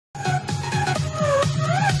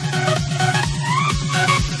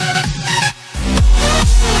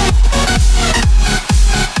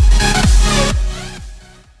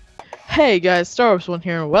Hey guys, Star1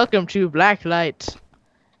 here, and welcome to Blacklight.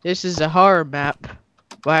 This is a horror map.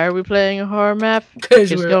 Why are we playing a horror map?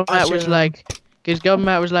 Because GumballMatt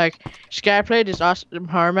was like, Sky played this awesome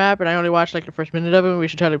horror map, and I only watched like the first minute of it, and we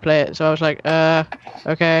should totally play it. So I was like,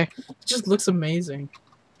 okay. It just looks amazing.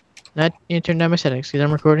 Not you turn down my settings, because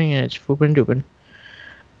I'm recording and it's fooping dooping.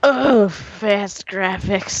 Oh, fast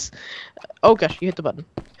graphics. Oh gosh, you hit the button.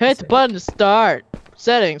 Hit the button to start.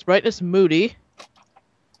 Settings, brightness, moody.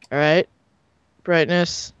 Alright.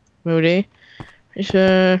 Brightness, moody.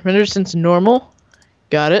 Render since normal.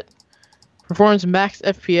 Got it. Performance max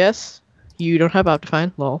FPS. You don't have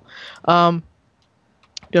Optifine, lol. Do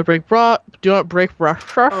not break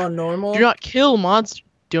Oh, normal. Do not kill monsters.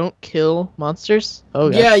 Don't kill monsters. Oh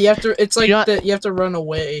gosh. Yeah, you have to. It's like you have to run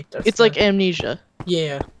away. It's like amnesia.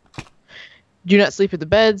 Yeah. Do not sleep in the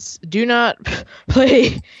beds. Do not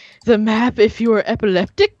play the map if you are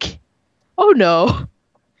epileptic. Oh no.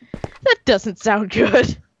 That doesn't sound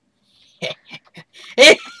good.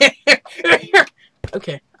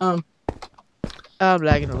 Okay. I'm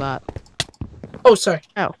lagging a lot. Oh, sorry.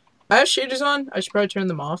 Ow. I have shaders on. I should probably turn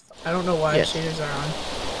them off. I don't know why shaders are on.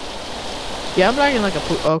 Yeah, I'm lagging like a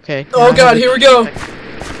okay. Oh god, here we go.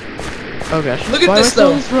 Oh gosh. Look at this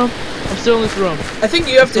though. I'm still in this room. I think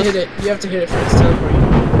you have to hit it. You have to hit it for it to teleport you.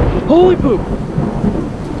 Holy poop.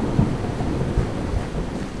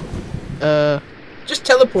 Just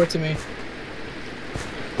teleport to me.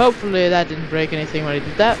 Hopefully that didn't break anything when I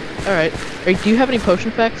did that. Alright. Do you have any potion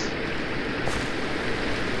effects?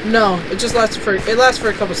 No, it just lasts for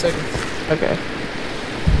a couple seconds. Okay.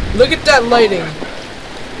 Look at that lighting.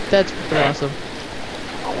 That's pretty awesome.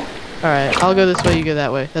 Alright, I'll go this way, you go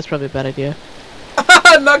that way. That's probably a bad idea.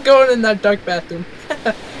 I'm not going in that dark bathroom.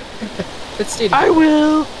 Let's stay. I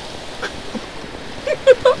will!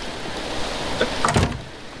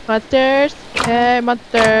 Monsters! Hey,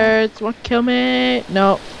 monsters! Won't kill me!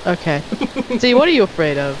 No. Okay. See, what are you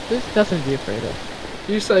afraid of? There's nothing to be afraid of.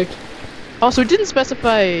 You're just like... Also, it didn't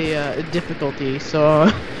specify difficulty, so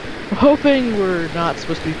I'm hoping we're not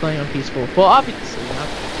supposed to be playing on peaceful. Well, obviously not.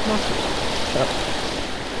 Shut up.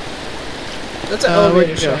 That's an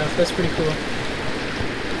elevator shaft. That's pretty cool.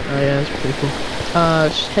 Oh yeah, that's pretty cool.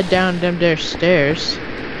 Just head down them there stairs.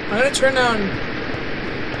 I'm gonna turn down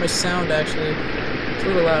my sound, actually. It's a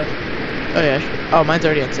little loud. Oh yeah, sure. Oh, mine's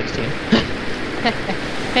already at 16.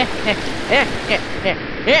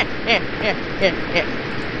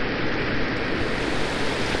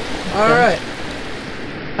 Alright.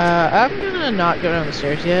 I'm gonna not go down the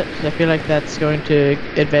stairs yet, because I feel like that's going to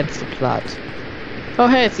advance the plot. Oh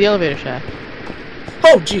hey, it's the elevator shaft.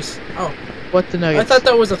 Oh, jeez. Oh. What the nuggets? I thought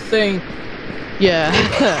that was a thing. Yeah.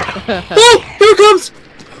 Oh! Here it comes!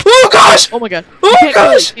 Oh gosh! Oh my god. Oh you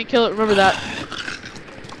gosh! You can't kill it, remember that.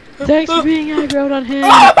 Thanks for being aggroed on him.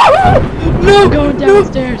 No! I'm going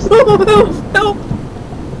downstairs. No! Help! Help!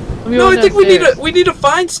 No, I think downstairs. we need to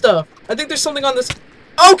find stuff. I think there's something on this.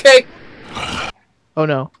 Okay. Oh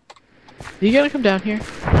no. You gotta come down here.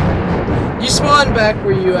 You spawn back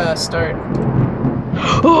where you start.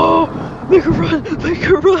 Oh! Make her run! Make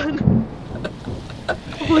her run!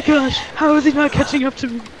 Oh my gosh! How is he not catching up to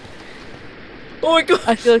me? Oh my god!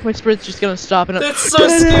 I feel like my sprint's just gonna stop and That's so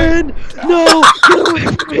scary! No! Get away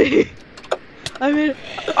from me! I mean,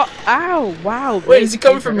 ow! Wow! Wait, is he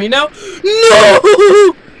coming for me now?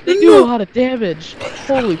 No! They do a lot of damage.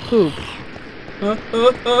 Holy poop! I'm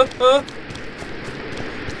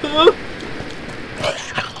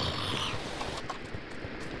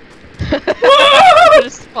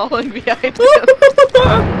just falling behind him.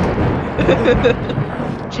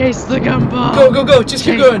 Chase the gumball! Go, go, go! Just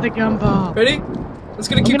keep going. Chase the gumball! Ready? Let's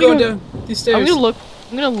keep going down these stairs. I'm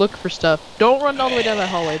gonna look for stuff. Don't run all the way down that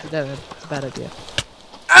hallway. It's a dead end. It's a bad idea.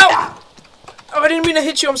 Ow! Oh, I didn't mean to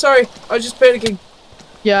hit you. I'm sorry. I was just panicking.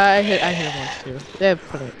 Yeah, I hit him once too. They have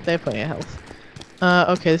plenty of health.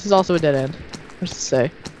 Okay, this is also a dead end. What's it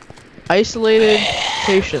say? Isolated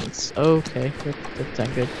patients. Okay, that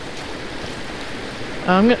sounds good.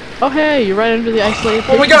 I'm gonna. Oh hey, you're right under the isolated.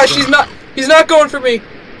 Oh my gosh, he's not going for me.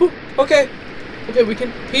 Whew, okay, okay, we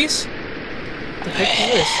can peace. What the heck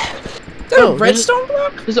is this? Is that a redstone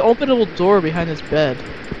block? There's an openable door behind this bed.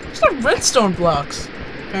 It's not redstone blocks.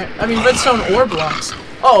 I mean redstone ore blocks.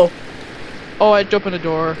 Oh. Oh, I opened a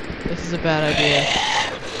door. This is a bad idea.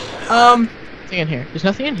 Nothing in here. There's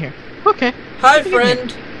nothing in here. Okay. Hi,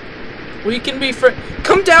 friend. We can be friends.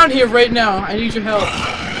 Come down here right now. I need your help.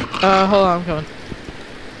 Hold on, I'm coming.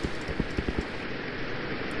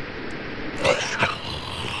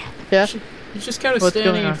 Yeah. He's just kind of What's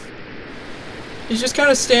standing. going on? He's just kind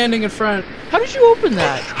of standing in front. How did you open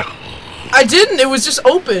that? I didn't. It was just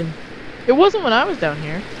open. It wasn't when I was down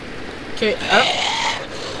here. Okay,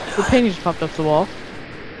 The painting just popped off the wall.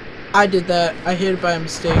 I did that. I hit it by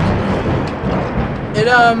mistake.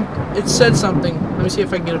 It said something. Let me see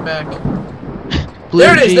if I can get it back.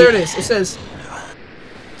 There it is, there it is. It says,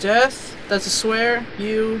 death, that's a swear,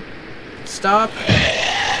 you, stop,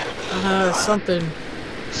 something.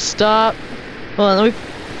 Stop. Hold on, let me...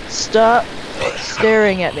 Stop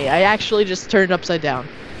staring at me. I actually just turned upside down.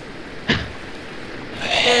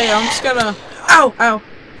 Hey, I'm just gonna... Ow! Ow!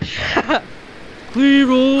 You're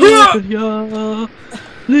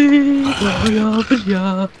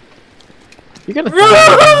gonna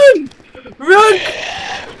run! Run!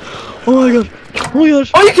 Oh my god. Oh my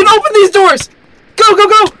gosh. Oh, you can open these doors! Go, go,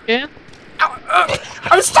 go! Yeah?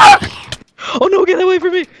 I'm stuck! Oh no, get away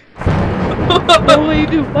from me! Oh, why you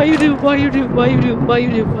do? Why you do? Why you do? Why you do? Why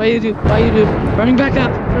you do? Why you do? Why you do? Running back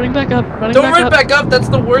up! Running back up! Running Don't back run up! back up! That's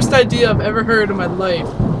the worst idea I've ever heard in my life.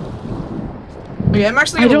 Okay, I'm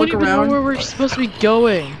actually gonna look around. I don't even know where we're supposed to be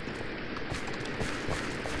going.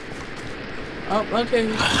 Oh,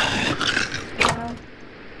 okay.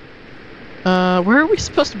 Where are we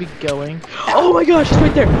supposed to be going? Oh my gosh, it's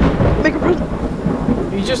right there! Make a run!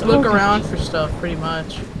 You just look around for stuff, pretty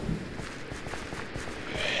much.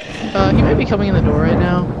 He might be coming in the door right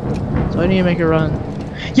now, so I need to make a run.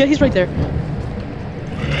 Yeah, he's right there.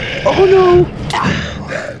 Oh no!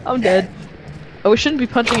 I'm dead. Oh, we shouldn't be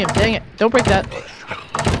punching him. Dang it! Don't break that.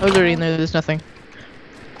 I was already in there. There's nothing.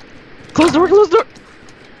 Close the door! Close the door!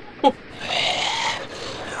 Oh.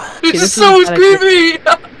 This is so creepy!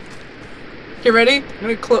 Okay, ready?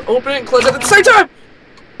 I'm gonna open it and close it at the same time!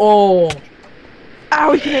 Oh.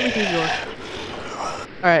 Ow, he can hit me through the door.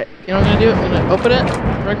 Alright, you know what I'm gonna do? I'm gonna open it,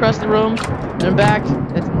 run across the room, then back.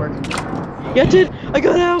 That didn't work. Yeah, it did! I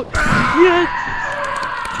got out! Yes!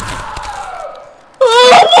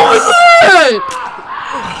 Oh, what was that?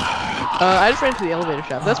 I just ran into the elevator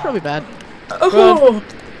shaft. That's probably bad. Oh!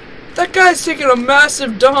 That guy's taking a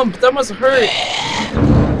massive dump. That must hurt.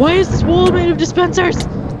 Why is this wall made of dispensers?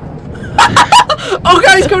 Oh,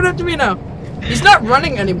 guys, coming up to me now. He's not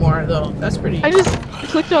running anymore, though. That's pretty. I just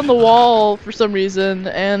clicked on the wall for some reason,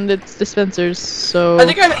 and it's dispensers, so... I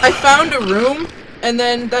think I found a room, and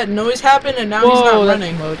then that noise happened, and now he's not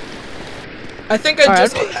running. Mode. I think I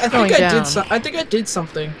think I did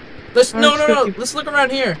something. Let's no. Let's look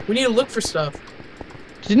around here. We need to look for stuff.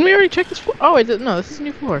 Didn't we already check this floor? Oh, no, this is a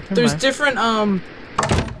new floor. There's different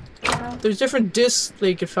there's different discs that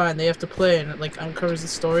you can find. They have to play, and it like uncovers the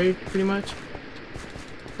story pretty much.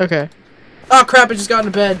 Okay. Oh crap! I just got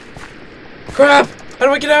into bed. Crap! How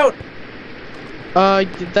do I get out?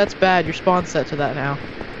 That's bad. Your spawn's set to that now.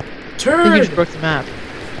 Turn. I think you just broke the map.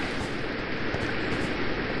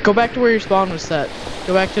 Go back to where your spawn was set.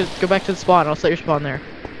 Go back to the spawn. I'll set your spawn there.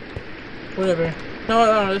 Whatever. No,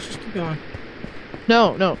 let's just keep going.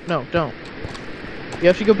 No, don't. You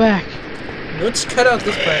have to go back. Let's cut out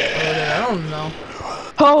this part over there. I don't know.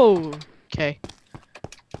 Oh, okay.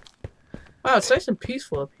 Wow, it's nice and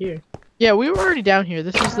peaceful up here. Yeah, we were already down here.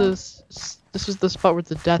 This is the spot with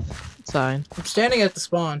the death sign. I'm standing at the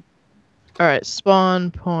spawn. All right,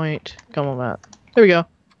 spawn point. GumballMatt. There we go.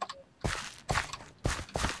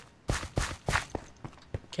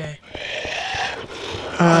 Okay.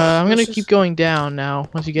 I'm gonna keep going down now.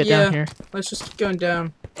 Once you get down here. Let's just keep going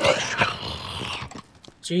down.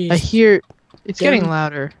 Jeez. I hear it's getting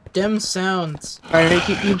louder. Dim sounds. Alright,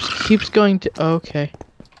 it keeps going to. Oh, okay.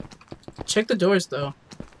 Check the doors though.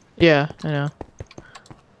 Yeah, I know.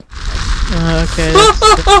 Okay.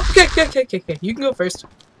 Okay. You can go first.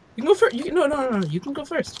 You can go first. No. You can go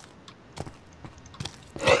first.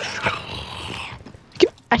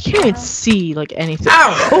 I can't even see like anything.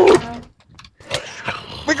 Ow! Oh!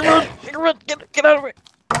 Make a run! Get out of it!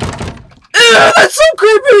 Ew, that's so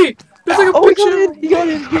creepy! There's like a picture. He got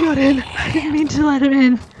in. I didn't mean to let him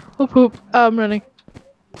in. Oh poop! I'm running.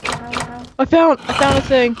 I found a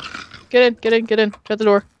thing. Get in. Shut the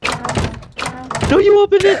door. No, you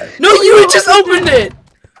opened it. No, you just opened it.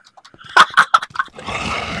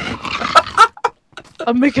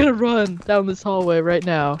 I'm making a run down this hallway right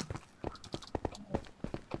now.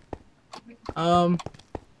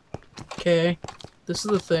 Okay. This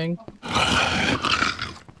is the thing.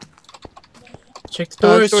 Check the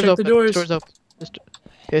doors, check the doors. Doors open. Okay,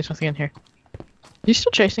 there's nothing in here. Are you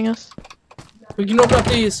still chasing us? We can open up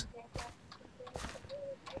these.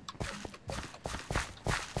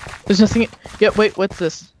 There's nothing. Yep, wait, what's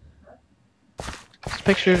this? It's a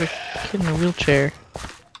picture of a kid in a wheelchair.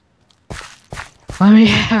 Let me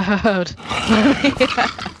out. Let me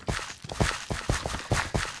out.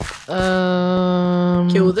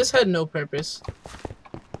 Okay, well, this had no purpose.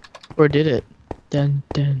 Or did it? Dun.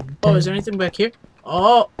 Oh, is there anything back here?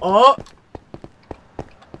 Oh, oh.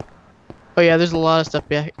 Oh yeah, there's a lot of stuff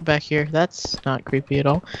back here. That's not creepy at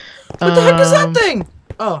all. What the heck is that thing?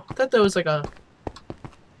 Oh, I thought that was like a...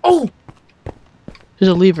 Oh! There's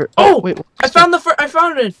a lever. Oh! Wait. I found I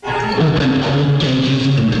found it!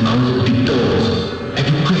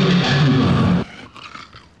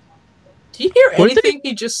 Do you hear anything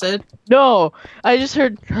he just said? No! I just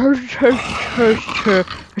heard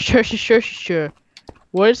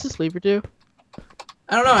What does this lever do?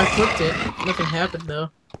 I don't know, I flipped it. Nothing happened though.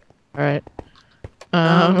 Alright.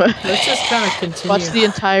 Let's just kind of continue. Watch the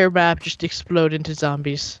entire map just explode into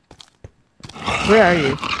zombies. Where are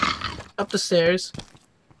you? Up the stairs.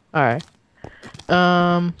 Alright.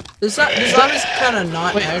 The zombies kind of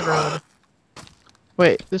not aggroed.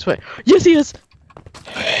 Wait, this way. Yes, he is!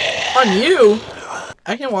 On you?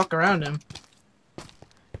 I can walk around him.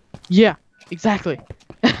 Yeah, exactly.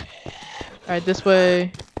 Alright, this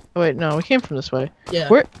way. Oh wait, no, we came from this way. Yeah.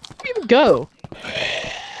 Where did we even go?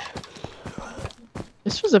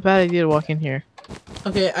 This was a bad idea to walk in here.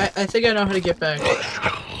 Okay, I think I know how to get back.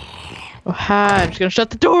 Oh hi, I'm just gonna shut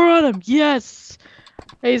the door on him! Yes!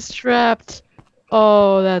 He's trapped!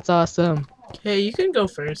 Oh, that's awesome. Okay, you can go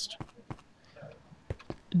first.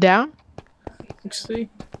 Down? Actually,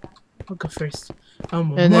 I'll go first.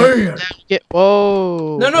 I'm a And man. then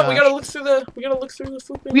whoa! No, gosh. we gotta look through the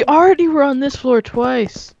food bin. We already were on this floor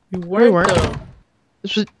twice. You weren't though.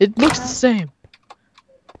 It looks the same.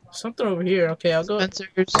 Something over here. Okay, I'll go.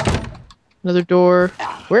 Spencer's. Another door.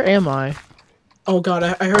 Where am I? Oh god,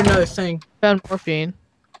 I heard another thing. Found morphine.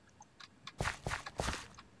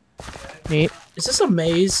 Neat. Is this a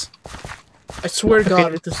maze? I swear to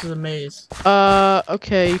God, if this is a maze.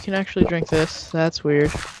 Okay, you can actually drink this. That's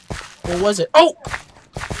weird. What was it? Oh!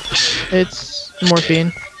 It's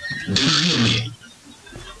morphine.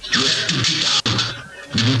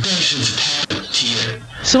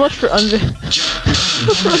 So much for unveiling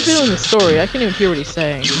the story. I can't even hear what he's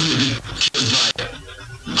saying.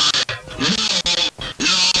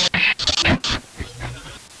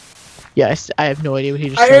 Yeah, I have no idea what he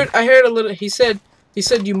just said. I heard a little. He said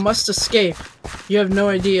you must escape. You have no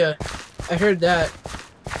idea. I heard that.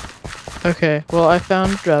 Okay, well I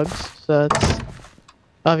found drugs, so that's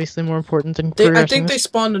obviously more important than I think they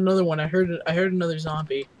spawned another one. I heard another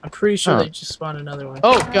zombie. I'm pretty sure they just spawned another one.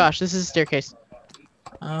 Oh gosh, this is a staircase.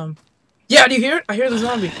 Yeah, do you hear it? I hear the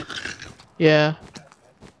zombie. Yeah.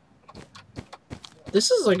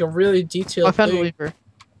 This is like a really detailed I found thing. a lever.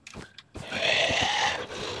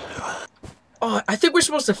 Oh, I think we're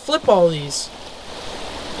supposed to flip all these.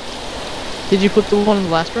 Did you flip the one in the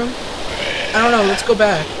last room? I don't know. Let's go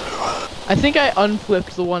back. I think I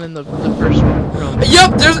unflipped the one in the first room.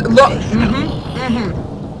 Yup, there's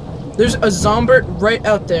There's a zombie right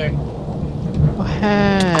out there. Oh,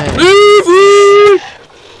 hey.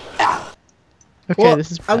 Okay, Well,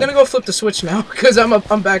 this is bad. I'm gonna go flip the switch now because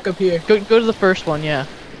I'm back up here. Go to the first one, yeah.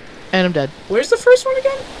 And I'm dead. Where's the first one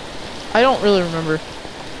again? I don't really remember.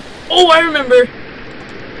 Oh, I remember.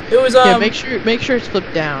 It was Yeah, make sure it's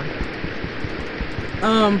flipped down.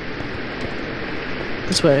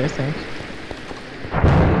 This way, I think.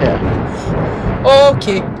 Yeah.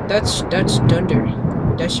 Okay, that's thunder.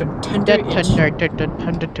 That's some thunder.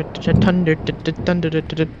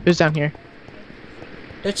 It was down here.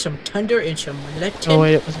 That's some thunder and some Latin. Oh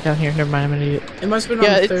wait, it wasn't down here. Never mind, I'm an idiot. It must have been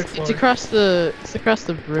on the third floor. It's across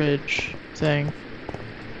the bridge thing.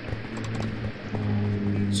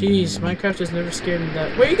 Jeez, Minecraft has never scared me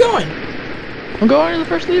that. Where are you going? I'm going to the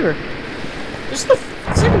first lever. This is the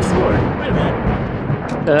second floor. Wait a minute.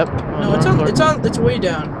 Shut up. No, it's way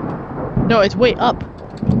down. No, it's way up.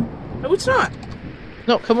 No, it's not.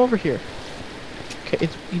 No, come over here. Okay,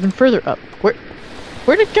 it's even further up.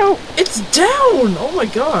 Where'd it go? It's down! Oh my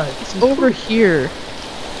god. It's over here.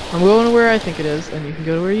 I'm going to where I think it is, and you can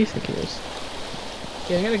go to where you think it is.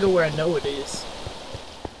 Okay, I'm gonna go where I know it is.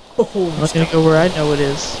 Oh, I'm gonna go where I know it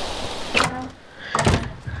is.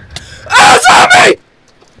 Ah, zombie!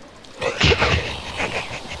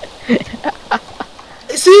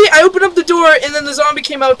 See, I opened up the door, and then the zombie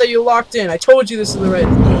came out that you locked in. I told you this is the right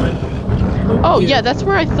one. Oh yeah, that's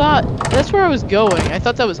where I was going. I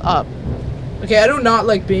thought that was up. Okay, I do not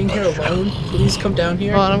like being here alone. Please come down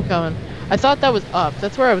here. Hold on, I'm coming. I thought that was up.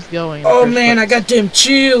 That's where I was going. Oh man, I got damn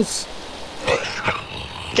chills.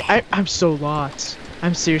 I'm so lost.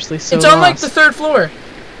 I'm seriously so It's lost. on like the third floor.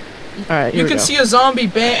 Alright, you can see a zombie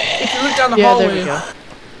bang. If you look down the hallway. There we go.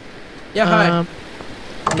 Yeah, hi.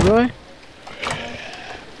 Leroy?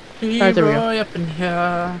 Alright, there we go. Up in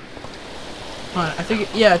here. Hold on, I think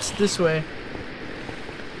yeah, it's this way.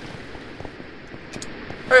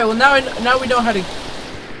 All right, well now we know how to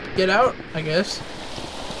get out, I guess.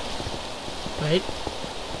 Wait.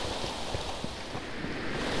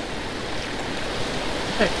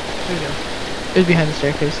 Heck, there we go. It was behind the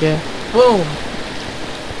staircase, yeah. Boom!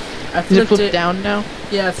 I Is it flipped flipped down now?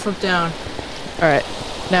 Yeah, it flipped down. Alright.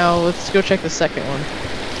 Now let's go check the second one.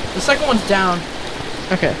 The second one's down.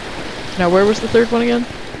 Okay. Now where was the third one again?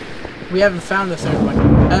 We haven't found the third one.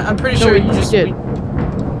 I'm pretty sure you just did.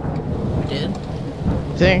 We did?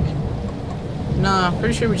 You think? No, I'm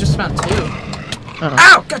pretty sure we just found 2. Oh.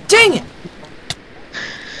 Ow! God dang it!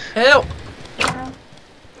 Help!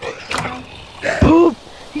 Oh!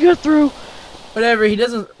 He got through! Whatever, he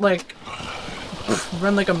doesn't, like,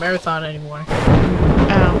 run like a marathon anymore.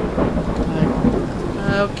 Ow.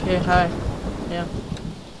 Okay, hi. Yeah.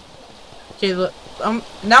 Okay, look.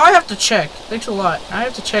 Now I have to check. Thanks a lot. I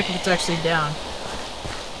have to check if it's actually down.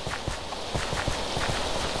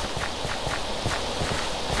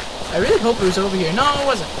 I really hope it was over here. No, it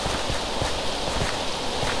wasn't.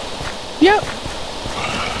 Yep.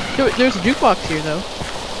 There's a jukebox here, though.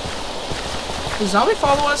 Did zombie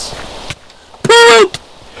follow us? Poop!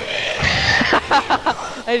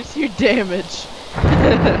 I just hear damage.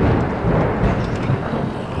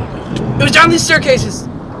 It was down these staircases. I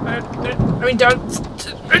mean, down.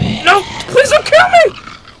 No! Please don't kill me!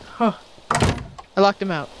 Oh, I locked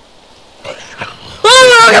him out.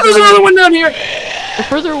 oh no! There's another one down here! The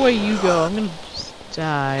further away you go, I'm gonna just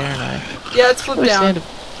die, aren't I? Yeah, it's flipped down.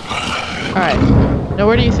 Alright. Now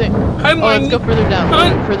where do you think? Oh, let's go further down.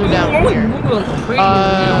 Further down from here.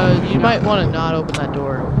 You might want to not open that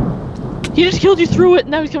door. He just killed you through it,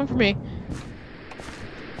 and now he's coming for me.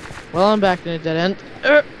 Well, I'm back in a dead end.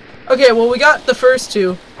 Okay, well, we got the first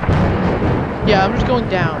 2. Yeah, I'm just going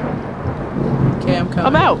down. Okay, I'm coming.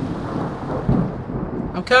 I'm out.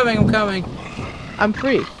 I'm coming. I'm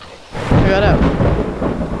free. I got out.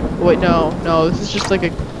 Oh, wait, no, this is just like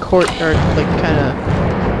a courtyard, like kind of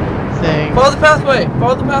thing. Follow the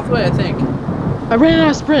pathway, I think. I ran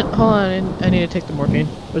out of sprint. Hold on, I need to take the morphine.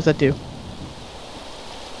 What does that do?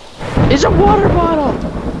 It's a water bottle.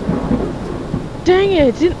 Dang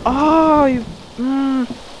it! Didn't. Oh, you.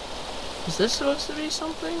 Is this supposed to be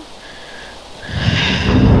something?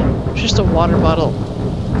 It's just a water bottle.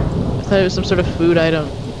 I thought it was some sort of food item.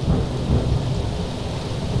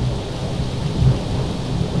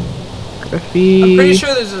 Graffiti. I'm pretty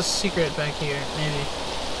sure there's a secret back here, maybe.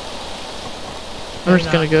 I'm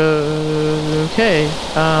just gonna go. Okay.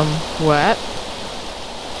 What?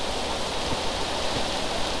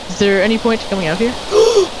 Is there any point to coming out here?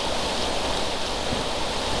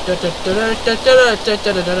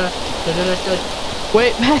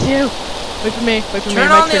 Wait, Matthew! Wait for me.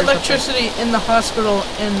 Turn on the electricity in the hospital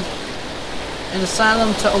and an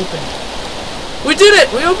asylum to open. We did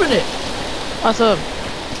it! We opened it! Awesome.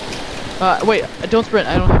 Wait, don't sprint.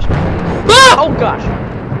 I don't have sprint. Ah! Oh gosh.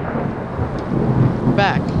 We're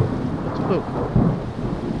back. Let's poop.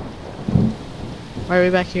 Why are we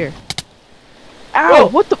back here? Ow! Whoa.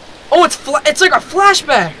 What the? Oh, it's like a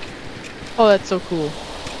flashback! Oh, that's so cool.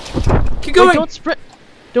 Keep going! Wait, don't sprint.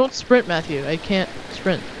 Don't sprint, Matthew. I can't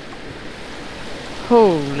sprint.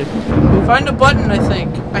 Holy. Find a button, I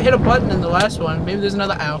think. I hit a button in the last one. Maybe there's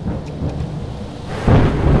another. Ow.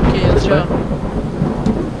 Okay, let's go.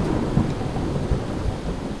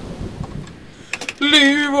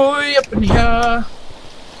 Leroy up in here.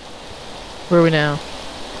 Where are we now?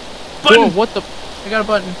 Button! Whoa, what the? I got a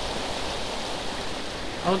button.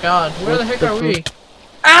 Oh god, where the heck are we?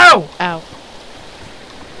 Ow! Ow.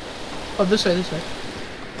 Oh, this way.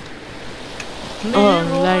 Oh,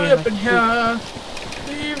 Leroy up in here.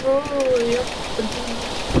 Leroy up in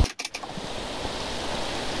here.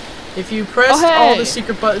 If you pressed all the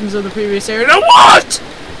secret buttons of the previous area. No, what?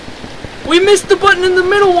 We missed the button in the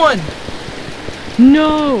middle one!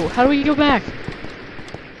 No! How do we go back?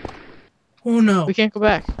 Oh no. We can't go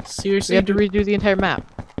back. Seriously? We have to redo the entire map.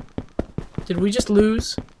 Did we just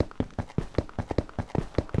lose?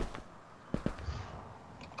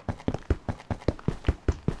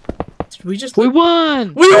 Did we just We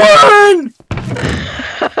won! We won!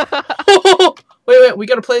 Wait, we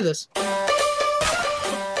gotta play this. Oh!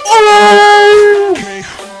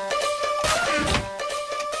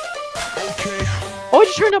 Oh, I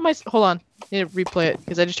just turned up my. Hold on. I need to replay it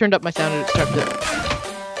because I just turned up my sound and it started it.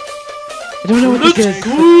 I don't know what this is.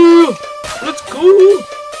 Let's go!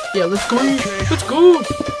 Yeah, let's go! Let's go!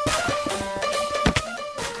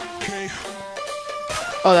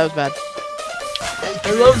 Oh, that was bad.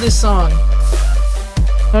 I love this song.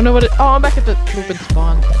 I don't know what it. Oh, I'm back at the open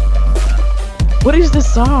spawn. What is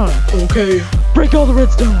this song? Okay. Break all the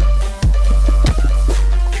redstone.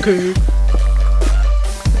 Okay.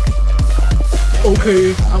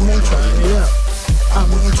 Okay. I'm gonna try it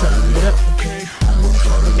out. Okay.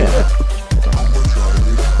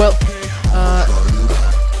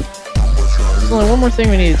 There's only one more thing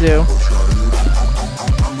we need to do.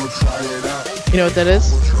 You know what that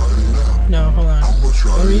is? No, hold on.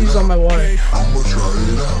 Let me use all my water. I'ma try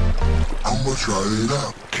it out. I'ma try it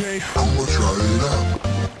out. Okay. I'ma try it out.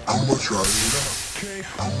 I'ma try it out. Okay.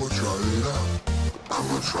 I'ma try it out.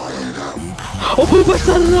 I'ma try it out. Oh, poop! I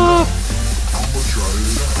set it off! I'ma try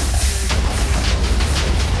it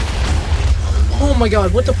out. Oh my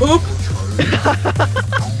god, what the poop?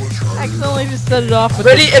 I accidentally just set it off. With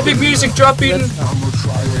Ready? Epic music, drop beating. I'ma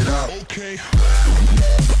try it out. Okay.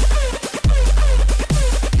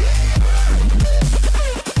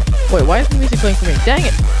 Wait, why is the music playing for me? Dang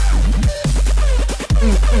it!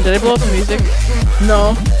 Did I blow up the music?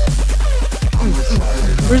 No.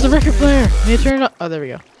 Where's the record player? Need to turn it up. Oh, there we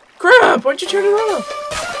go. Crap, why'd you turn it off?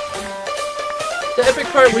 The epic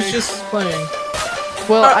part was just playing.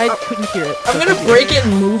 Well, I couldn't hear it. I'm gonna break it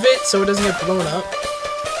and move it so it doesn't get blown up.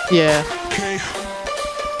 Yeah.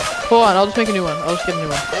 Hold on, I'll just make a new one. I'll just get a new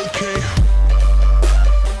one. Okay.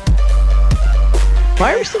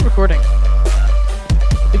 Why are we still recording?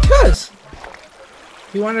 Because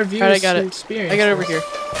you want our viewers Alright, I got to it. experience. I got it over this. here.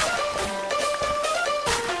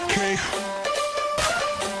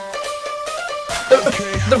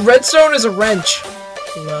 The redstone is a wrench.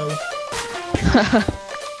 Low.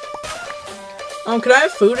 Can I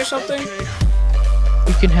have food or something?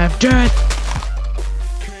 You can have death.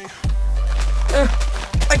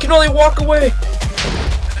 I can only walk away.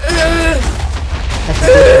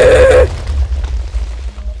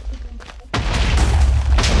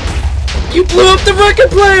 You blew up the record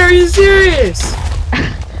player. Are you serious?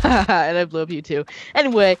 And I blew up you too.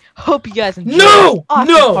 Anyway, hope you guys enjoyed. No,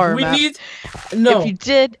 awesome no. horror We map. need. No. If you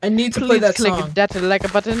did, I need to please play that click song. that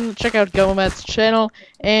like button. Check out GumballMatt's channel,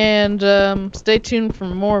 and stay tuned for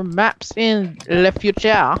more maps in the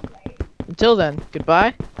future. Until then,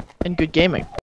 goodbye and good gaming.